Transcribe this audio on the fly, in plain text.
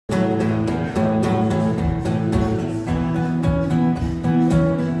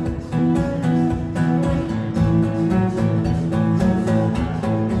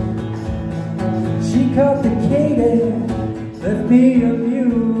me a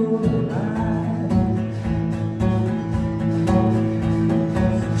mule ride.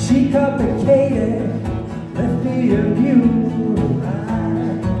 She caught the Katy, left me a mule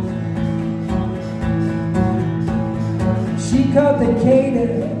ride. She caught the Katy,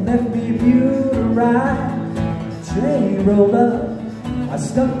 left me a mule to ride. Train rolled up, I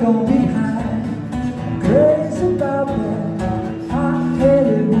stuck on behind. I'm crazy about that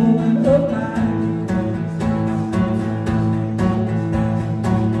hot-headed woman of mine.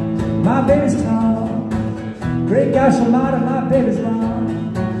 My baby's tall, great gosh almighty, my baby's long.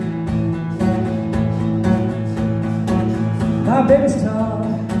 My baby's tall,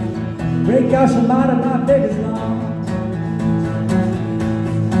 great gosh almighty, my baby's long.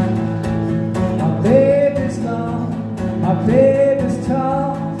 My baby's long, my baby's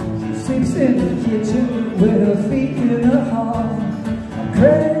tall. She sleeps in the kitchen with her feet in her hall. I'm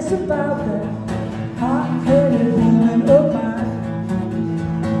crazy about that hot-headed woman of mine.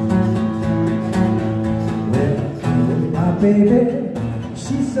 Well, my baby,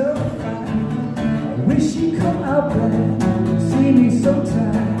 she's so fine. I wish she'd come out there and see me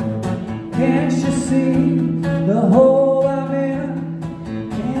sometime. Can't you see the hole I'm in?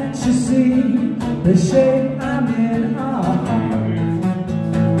 Can't you see the shape I'm in?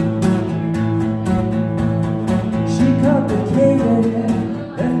 She caught the Katy,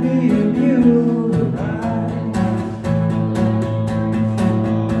 left me a mule to ride.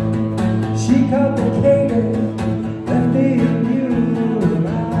 She caught the Katy, left me a mule to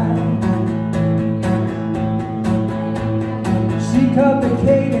ride. She caught the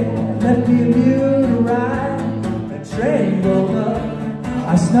Katy, left me a mule to ride. The train rolled up, I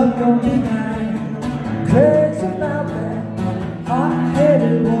snuck on behind. Crazy about